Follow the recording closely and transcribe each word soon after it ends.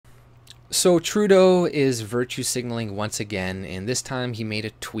So Trudeau is virtue signaling once again, and this time he made a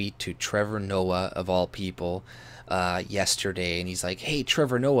tweet to Trevor Noah, of all people, yesterday, and he's like, "Hey,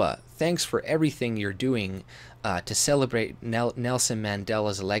 Trevor Noah, thanks for everything you're doing to celebrate Nelson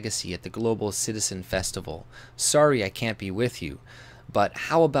Mandela's legacy at the Global Citizen Festival. Sorry I can't be with you, but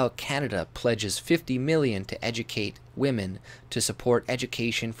how about Canada pledges 50 million to educate women to support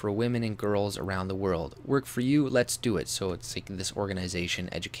education for women and girls around the world? Work for you? Let's do it." So it's like this organization,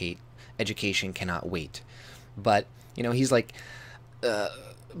 Education Cannot Wait. But, he's like,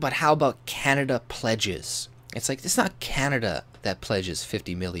 but how about Canada pledges? It's like, it's not Canada that pledges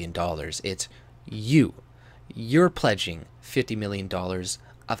 $50 million. It's you. You're pledging $50 million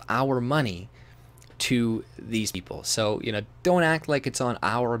of our money to these people. So, don't act like it's on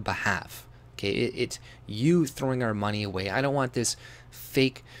our behalf. Okay, it's you throwing our money away. I don't want this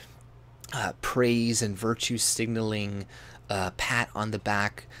fake praise and virtue signaling pat on the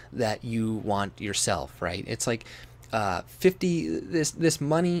back that you want yourself, right? It's like 50 this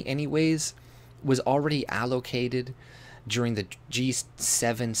money anyways was already allocated during the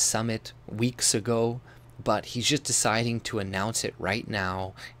G7 summit weeks ago, but he's just deciding to announce it right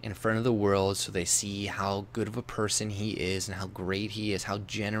now in front of the world so they see how good of a person he is and how great he is, how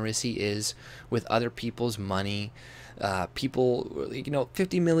generous he is with other people's money. People,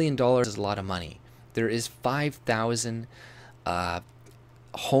 $50 million is a lot of money. There is 5,000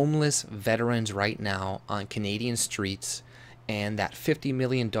 homeless veterans right now on Canadian streets, and that $50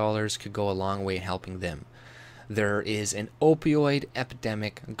 million could go a long way in helping them. There is an opioid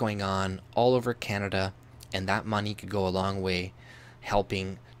epidemic going on all over Canada, and that money could go a long way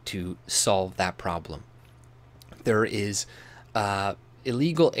helping to solve that problem. There is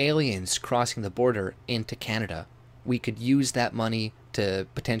illegal aliens crossing the border into Canada. We could use that money to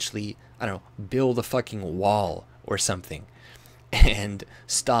potentially, I don't know, build a fucking wall or something and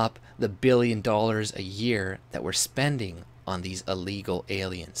stop the $1 billion a year that we're spending on these illegal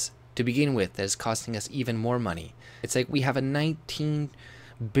aliens. To begin with, that is costing us even more money. It's like we have a $19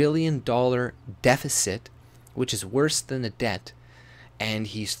 billion deficit, which is worse than a debt, and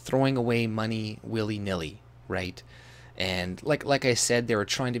he's throwing away money willy-nilly, right? And like I said, they were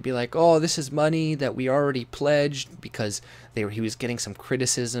trying to be like, oh, this is money that we already pledged, because he was getting some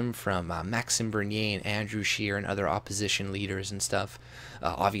criticism from Maxime Bernier and Andrew Scheer and other opposition leaders and stuff.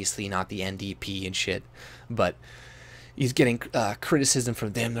 Obviously not the NDP and shit, but he's getting criticism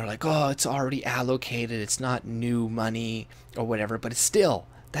from them. They're like, oh, it's already allocated, it's not new money or whatever. But it's still,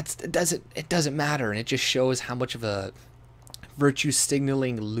 it doesn't matter, and it just shows how much of a virtue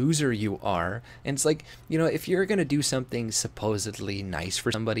signaling loser you are. And it's like, if you're gonna do something supposedly nice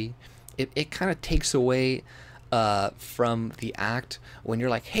for somebody, it kind of takes away from the act when you're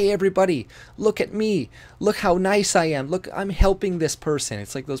like, hey everybody, look at me, look how nice I am, look, I'm helping this person.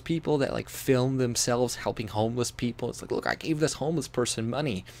 It's like those people that like film themselves helping homeless people. It's like, look, I gave this homeless person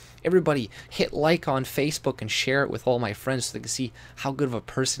money, everybody hit like on Facebook and share it with all my friends so they can see how good of a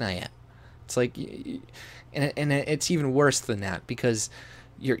person I am. It's like, and it's even worse than that, because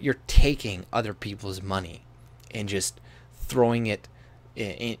you're taking other people's money and just throwing it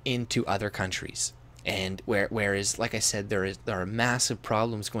into other countries. And whereas, like I said, there are massive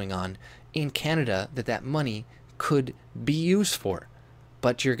problems going on in Canada that money could be used for,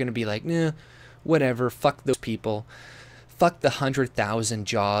 but you're gonna be like, nah, whatever, fuck those people, fuck the 100,000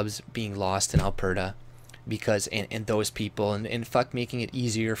 jobs being lost in Alberta, because and those people, and fuck making it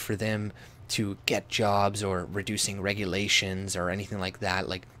easier for them to get jobs, or reducing regulations or anything like that.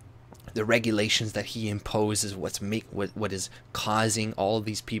 Like, the regulations that he imposes what is causing all of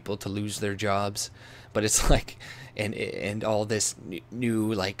these people to lose their jobs. But it's like, and all this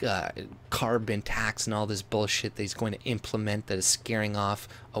new like carbon tax and all this bullshit that he's going to implement that is scaring off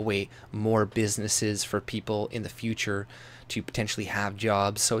away more businesses for people in the future to potentially have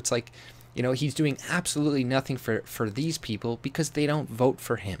jobs. So it's like, he's doing absolutely nothing for these people because they don't vote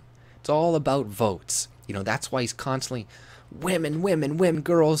for him. It's all about votes. That's why he's constantly, women, women, women,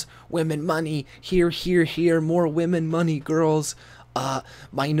 girls, women, money, here, here, here, more women, money, girls,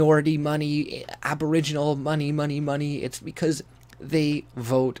 minority money, Aboriginal money, money, money. It's because they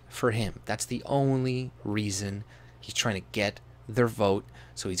vote for him. That's the only reason he's trying to get their vote.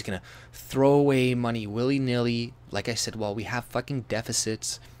 So he's going to throw away money willy-nilly. Like I said, while we have fucking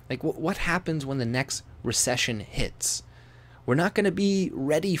deficits. Like, what happens when the next recession hits? We're not going to be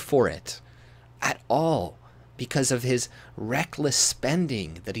ready for it at all because of his reckless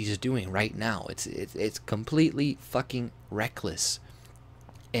spending that he's doing right now. It's completely fucking reckless.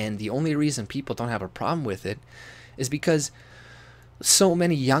 And the only reason people don't have a problem with it is because so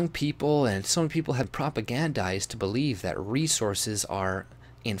many young people and so many people have propagandized to believe that resources are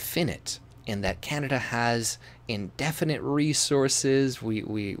infinite, and that Canada has indefinite resources.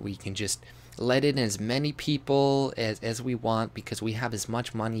 We can just let in as many people as we want because we have as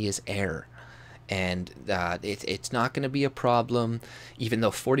much money as air. And it's not going to be a problem, even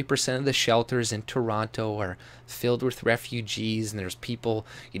though 40% of the shelters in Toronto are filled with refugees, and there's people,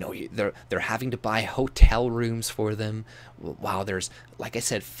 you know, they're having to buy hotel rooms for them. Wow, there's, like I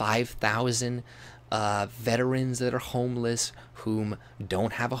said, 5,000 veterans that are homeless, whom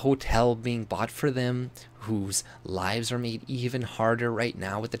don't have a hotel being bought for them, whose lives are made even harder right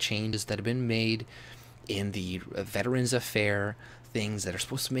now with the changes that have been made in the Veterans Affair, things that are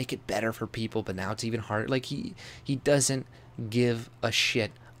supposed to make it better for people, but now it's even harder. Like, he doesn't give a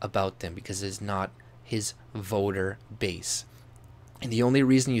shit about them because it's not his voter base. And the only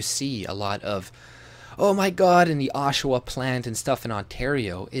reason you see a lot of, oh my god, in the Oshawa plant and stuff in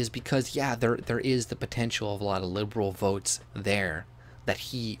Ontario is because, yeah, there is the potential of a lot of Liberal votes there that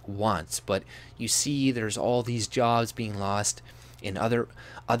he wants. But you see there's all these jobs being lost in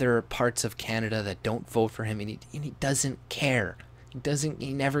other parts of Canada that don't vote for him, and he doesn't care.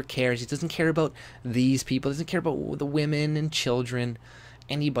 He never cares. He doesn't care about these people. He doesn't care about the women and children,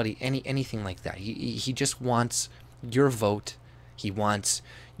 anybody, anything like that. He just wants your vote. He wants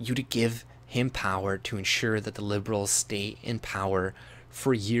you to give him power to ensure that the Liberals stay in power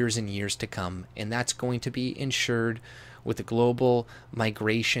for years and years to come. And that's going to be ensured with the global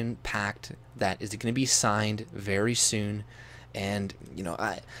migration pact that is going to be signed very soon. And, you know,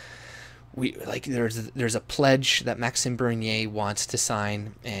 there's a pledge that Maxime Bernier wants to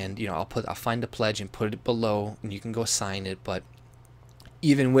sign, and, you know, I'll find the pledge and put it below, and you can go sign it. But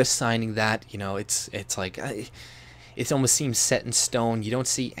even with signing that, you know, it's like it almost seems set in stone. You don't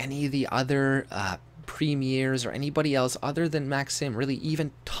see any of the other premiers or anybody else other than Maxime really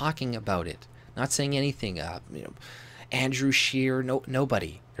even talking about it, not saying anything. You know, Andrew Scheer,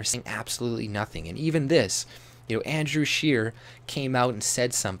 nobody. They're saying absolutely nothing. And even this, you know, Andrew Scheer came out and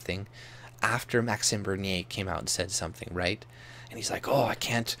said something after Maxime Bernier came out and said something, right? And he's like, oh, I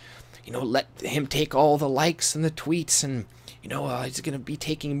can't, you know, let him take all the likes and the tweets, and, you know, he's going to be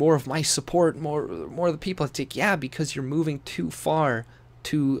taking more of my support, more of the people. It's like, yeah, because you're moving too far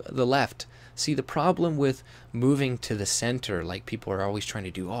to the left. See, the problem with moving to the center, like people are always trying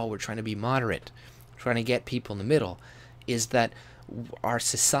to do, oh, we're trying to be moderate, trying to get people in the middle, is that our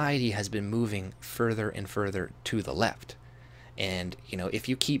society has been moving further and further to the left. And, you know, if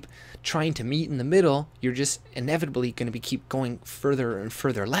you keep trying to meet in the middle, you're just inevitably going to keep going further and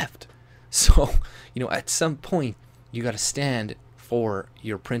further left. So, you know, at some point, you got to stand for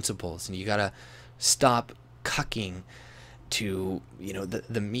your principles, and you got to stop cucking to, you know,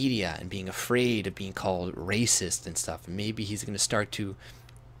 the media and being afraid of being called racist and stuff. And maybe he's going to start to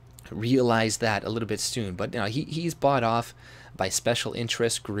realize that a little bit soon. But, you know, he's bought off by special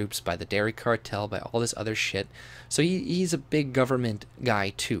interest groups, by the dairy cartel, by all this other shit. So he's a big government guy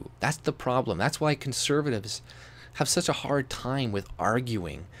too. That's the problem. That's why conservatives have such a hard time with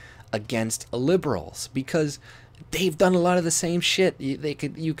arguing against liberals, because they've done a lot of the same shit.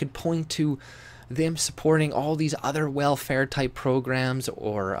 You could point to them supporting all these other welfare type programs,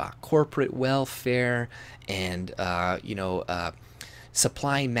 or corporate welfare, and you know,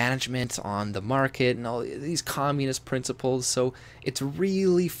 supply management on the market, and all these communist principles. So it's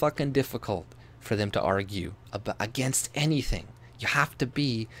really fucking difficult for them to argue against anything. You have to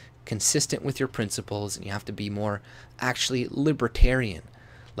be consistent with your principles, and you have to be more actually libertarian,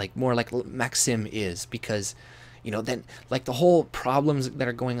 like more like Maxime is, because, you know, then like the whole problems that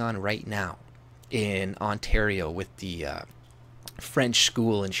are going on right now in Ontario with the French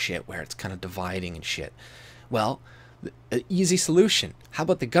school and shit, where it's kind of dividing and shit. Well, an easy solution. How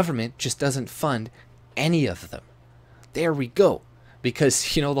about the government just doesn't fund any of them? There we go.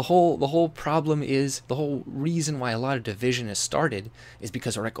 Because, you know, the whole problem is, the whole reason why a lot of division has started is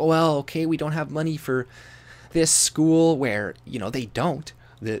because they're like, oh, well, okay, we don't have money for this school, where, you know, they don't.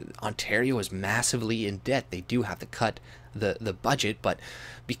 Ontario is massively in debt. They do have to cut the budget, but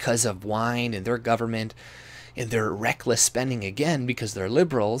because of wine and their government and their reckless spending again, because they're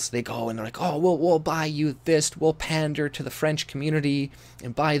liberals, they go and they're like, oh, we'll buy you this, we'll pander to the French community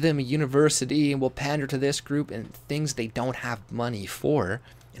and buy them a university, and we'll pander to this group, and things they don't have money for.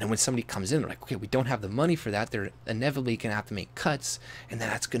 And then when somebody comes in, they're like, okay, we don't have the money for that. They're inevitably going to have to make cuts, and then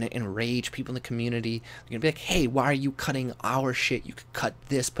that's going to enrage people in the community. They're going to be like, hey, why are you cutting our shit? You could cut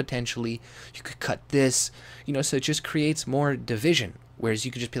this potentially. You could cut this. You know, so it just creates more division, whereas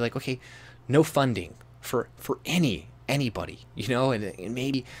you could just be like, okay, no funding for anybody, you know, and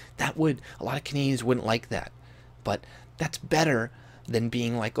maybe that would, a lot of Canadians wouldn't like that, but that's better than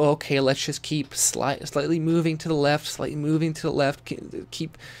being like, oh, okay, let's just keep slightly moving to the left, slightly moving to the left,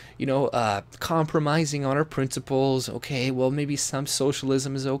 keep, you know, compromising on our principles. Okay, well, maybe some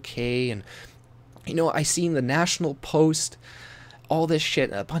socialism is okay. And, you know, I seen the National Post, all this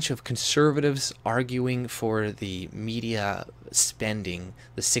shit, a bunch of conservatives arguing for the media spending,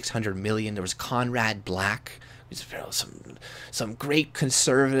 the 600 million. There was Conrad Black, who's some great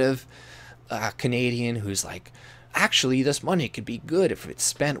conservative Canadian who's like, actually, this money could be good if it's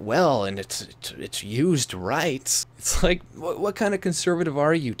spent well and it's used right. It's like, what kind of conservative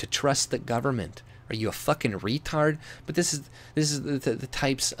are you to trust the government? Are you a fucking retard? But this is the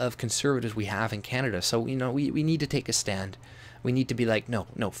types of conservatives we have in Canada. So, you know, we need to take a stand. We need to be like, no,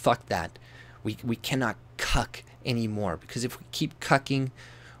 fuck that. We cannot cuck anymore, because if we keep cucking,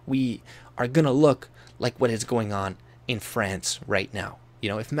 we are gonna look like what is going on in France right now. You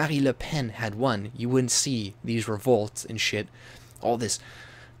know, if Marine Le Pen had won, you wouldn't see these revolts and shit, all this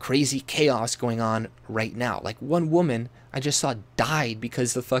crazy chaos going on right now. Like, one woman I just saw died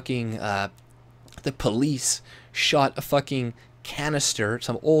because the fucking the police shot a fucking canister.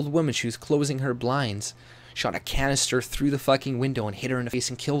 Some old woman, she was closing her blinds, shot a canister through the fucking window and hit her in the face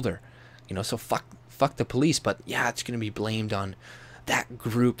and killed her. You know, so fuck the police. But yeah, it's gonna be blamed on that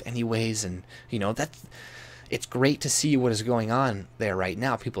group anyways. And you know, it's great to see what is going on there right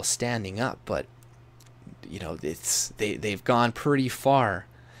now, people standing up, but you know, they've gone pretty far,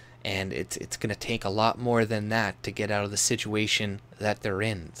 and it's gonna take a lot more than that to get out of the situation that they're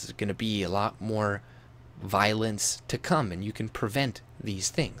in. There's gonna be a lot more violence to come, and you can prevent these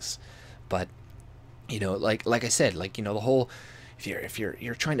things. But you know, like I said, like, you know, the whole, if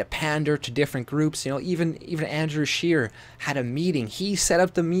you're trying to pander to different groups, you know, even Andrew Scheer had a meeting. He set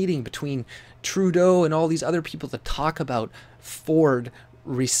up the meeting between Trudeau and all these other people to talk about Ford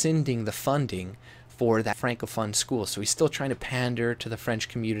rescinding the funding for that Francophone school. So he's still trying to pander to the French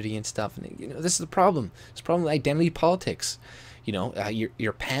community and stuff. And you know, this is the problem. It's a problem with identity politics. You know,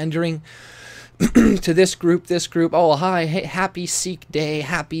 you're pandering to this group. Oh, hi, hey, happy Sikh day,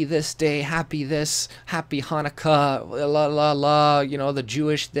 happy this day, happy this, happy Hanukkah, la la la. You know, the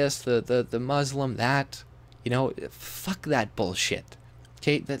Jewish this, the Muslim that. You know, fuck that bullshit.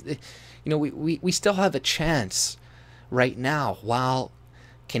 Okay, you know, we still have a chance right now, while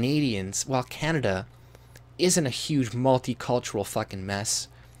Canada isn't a huge multicultural fucking mess,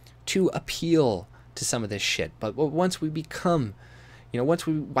 to appeal to some of this shit. But once we become, you know, once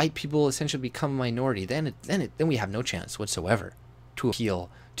we white people essentially become a minority, then we have no chance whatsoever to appeal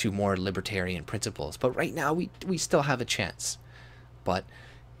to more libertarian principles. But right now we still have a chance. But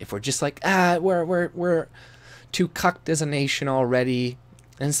if we're just like, we're too cucked as a nation already,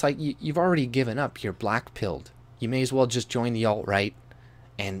 and it's like, you've already given up, you're black-pilled. You may as well just join the alt-right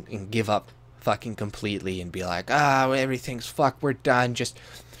and give up fucking completely and be like, everything's fucked, we're done, just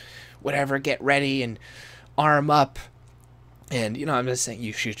whatever, get ready and arm up. And, you know, I'm just saying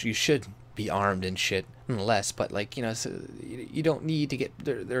you should be armed and shit, nonetheless, but, like, you know, so you don't need to get,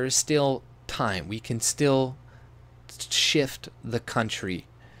 there is still time. We can still shift the country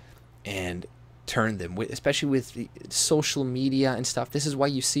and turn them, especially with the social media and stuff. This is why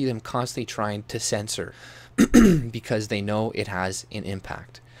you see them constantly trying to censor, because they know it has an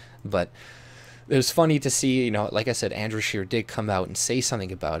impact. But it was funny to see, you know, like I said, Andrew Scheer did come out and say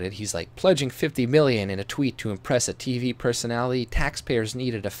something about it. He's like, pledging $50 million in a tweet to impress a TV personality. Taxpayers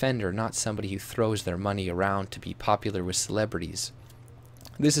need a defender, not somebody who throws their money around to be popular with celebrities.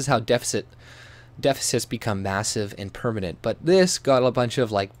 This is how deficits become massive and permanent. But this got a bunch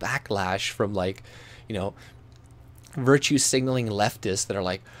of, like, backlash from, like, you know, virtue signaling leftists that are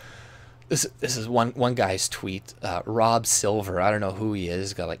like, this is one guy's tweet, Rob Silver, I don't know who he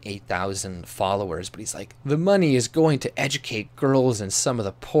is, got like 8,000 followers, but he's like, the money is going to educate girls in some of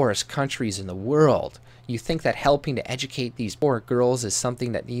the poorest countries in the world. You think that helping to educate these poor girls is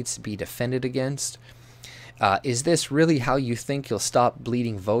something that needs to be defended against? Is this really how you think you'll stop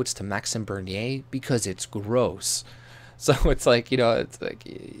bleeding votes to Maxime Bernier? Because it's gross. So it's like, you know, it's like,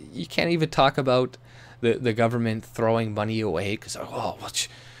 you can't even talk about the government throwing money away because, oh, well,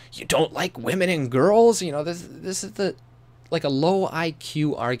 you don't like women and girls? You know, this is like a low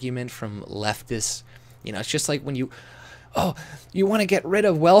IQ argument from leftists. You know, it's just like when you want to get rid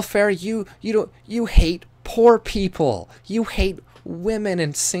of welfare, you hate poor people, you hate women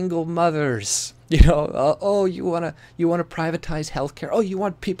and single mothers. You know, you want to privatize healthcare. Oh, you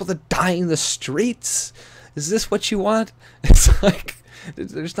want people to die in the streets? Is this what you want? It's like,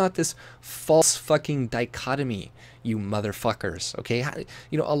 there's not this false fucking dichotomy, you motherfuckers, okay?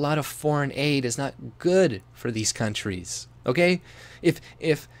 You know, a lot of foreign aid is not good for these countries, okay?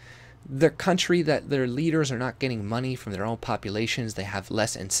 If their country, that their leaders are not getting money from their own populations, they have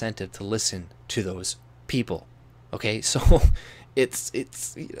less incentive to listen to those people. Okay, so it's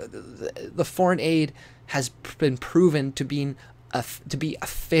the foreign aid has been proven to be a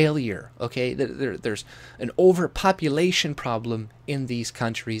failure. Okay, there's an overpopulation problem in these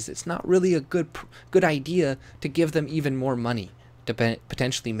countries. It's not really a good idea to give them even more money to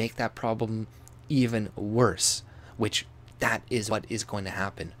potentially make that problem even worse, which that is what is going to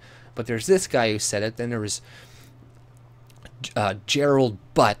happen. But there's this guy who said it. Then there was Gerald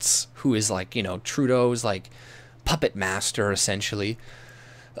Butts, who is like, Trudeau's like puppet master essentially.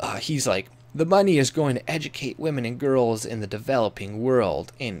 He's like, the money is going to educate women and girls in the developing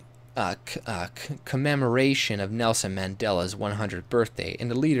world in commemoration of Nelson Mandela's 100th birthday. And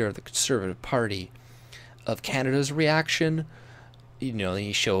the leader of the Conservative Party of Canada's reaction,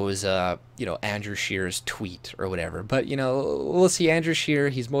 he shows, Andrew Scheer's tweet or whatever. But, we'll see Andrew Scheer.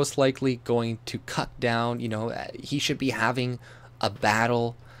 He's most likely going to cut down, he should be having a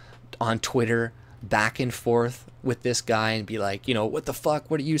battle on Twitter back and forth with this guy and be like, what the fuck,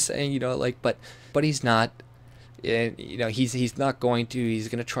 what are you saying, but he's not, he's not going to. He's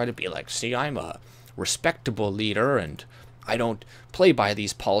going to try to be like, see, I'm a respectable leader and I don't play by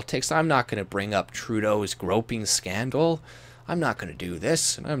these politics. I'm not going to bring up Trudeau's groping scandal. I'm not going to do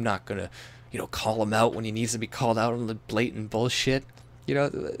this, and I'm not going to, call him out when he needs to be called out on the blatant bullshit.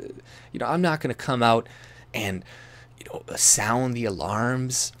 I'm not going to come out and, sound the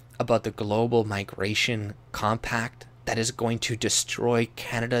alarms about the global migration compact that is going to destroy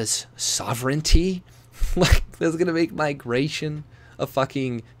Canada's sovereignty. Like, that's going to make migration a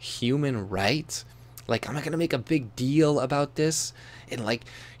fucking human right. Like, I'm not going to make a big deal about this and, like,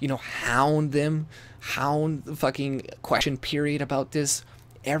 hound the fucking question period about this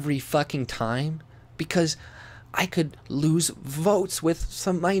every fucking time, because I could lose votes with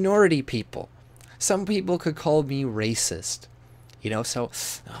some minority people. Some people could call me racist, so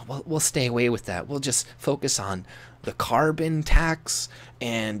we'll stay away with that. We'll just focus on the carbon tax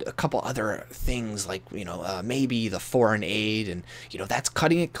and a couple other things like, maybe the foreign aid, and, that's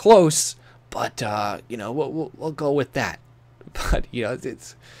cutting it close, but, we'll go with that. But,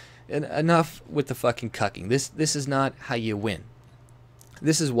 it's enough with the fucking cucking. This is not how you win.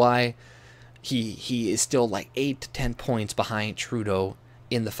 This is why he is still like 8 to 10 points behind Trudeau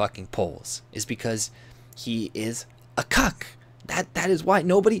in the fucking polls, is because he is a cuck. That is why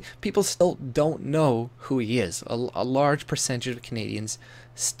people still don't know who he is. A large percentage of Canadians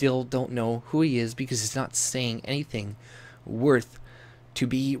still don't know who he is because he's not saying anything worth to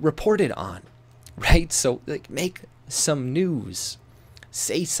be reported on, right? So, like, make some news.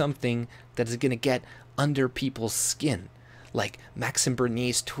 Say something that is going to get under people's skin. Like Maxime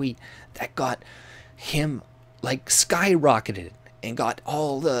Bernier's tweet that got him, like, skyrocketed and got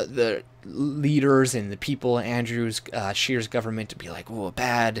all the leaders and the people in Andrew Scheer's government to be like, oh,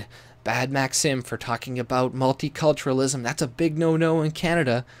 bad Maxime for talking about multiculturalism. That's a big no-no in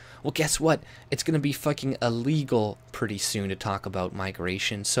Canada. Well, guess what? It's going to be fucking illegal pretty soon to talk about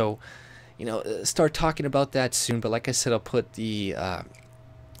migration. So, start talking about that soon. But like I said, I'll put the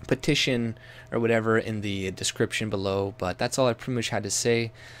petition or whatever in the description below. But that's all I pretty much had to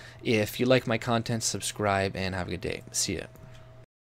say. If you like my content, subscribe and have a good day. See ya.